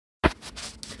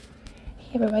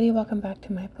Hey everybody, welcome back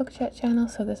to my book chat channel.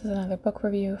 So this is another book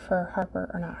review for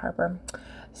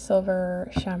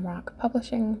Silver Shamrock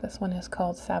Publishing. This one is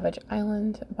called Savage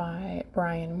Island by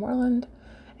Brian Moreland,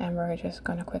 and we're just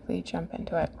going to quickly jump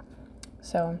into it.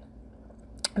 So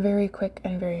a very quick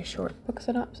and very short book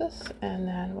synopsis, and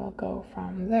then we'll go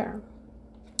from there.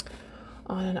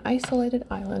 On an isolated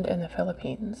island in the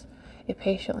Philippines, it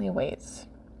patiently waits.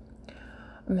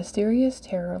 A mysterious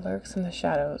terror lurks in the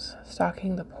shadows,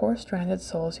 stalking the poor stranded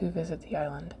souls who visit the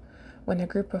island. When a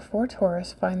group of 4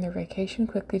 tourists find their vacation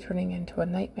quickly turning into a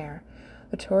nightmare,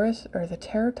 the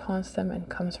terror taunts them and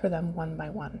comes for them one by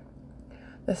one.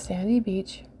 The sandy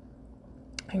beach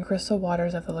and crystal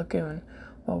waters of the lagoon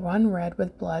will run red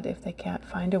with blood if they can't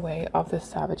find a way off this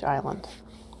savage island.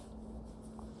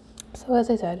 So as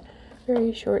I said,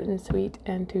 very short and sweet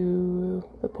and to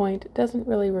the point. Doesn't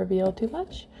really reveal too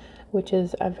much, which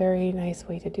is a very nice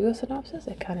way to do a synopsis.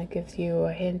 It kind of gives you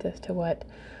a hint as to what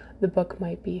the book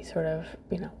might be sort of,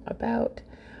 about,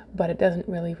 but it doesn't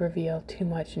really reveal too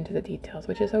much into the details,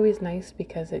 which is always nice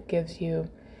because it gives you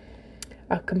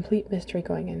a complete mystery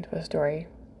going into a story.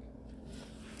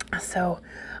 So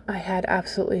I had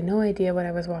absolutely no idea what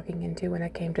I was walking into when I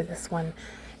came to this one.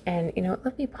 And, it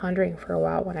left me pondering for a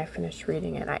while when I finished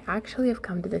reading it. I actually have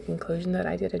come to the conclusion that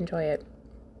I did enjoy it.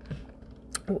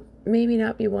 Maybe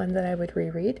not be one that I would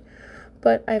reread,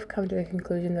 but I've come to the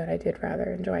conclusion that I did rather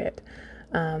enjoy it.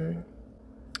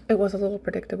 It was a little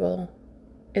predictable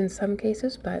in some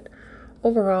cases, but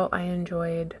overall I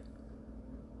enjoyed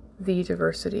the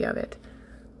diversity of it.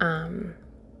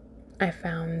 I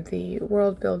found the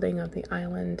world building of the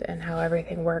island and how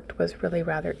everything worked was really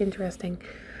rather interesting.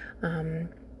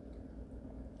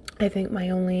 I think my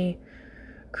only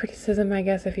criticism, I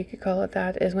guess if you could call it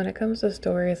that, is when it comes to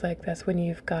stories like this, when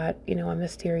you've got, a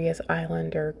mysterious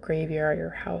island or graveyard or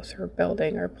house or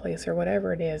building or place or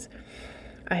whatever it is,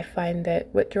 I find that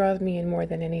what draws me in more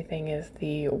than anything is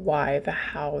the why, the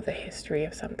how, the history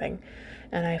of something.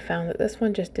 And I found that this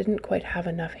one just didn't quite have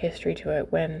enough history to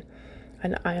it when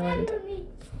an island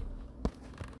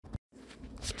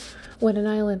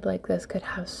like this could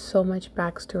have so much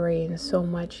backstory and so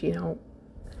much,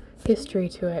 history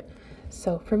to it.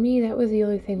 So for me, that was the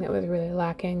only thing that was really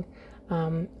lacking.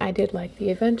 I did like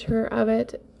the adventure of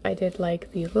it. I did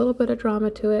like the little bit of drama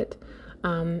to it.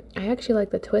 I actually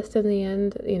liked the twist in the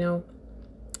end.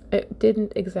 It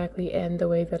didn't exactly end the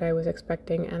way that I was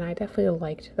expecting, and I definitely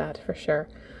liked that for sure.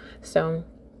 So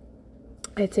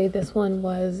I'd say this one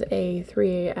was a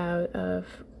 3 out of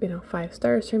 5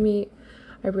 stars for me.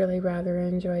 I really rather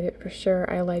enjoyed it for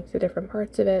sure. I liked the different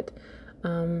parts of it.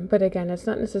 But again, it's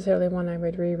not necessarily one I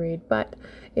would reread, but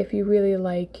if you really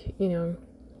like, a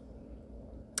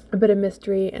bit of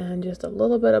mystery and just a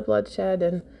little bit of bloodshed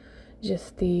and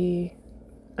just the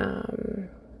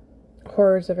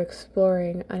horrors of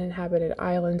exploring uninhabited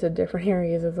islands in different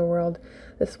areas of the world,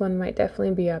 this one might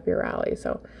definitely be up your alley.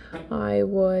 So I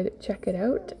would check it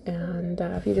out, and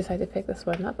if you decide to pick this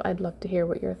one up, I'd love to hear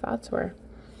what your thoughts were.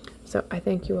 So I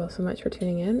thank you all so much for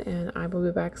tuning in, and I will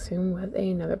be back soon with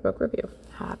another book review.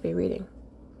 Happy reading.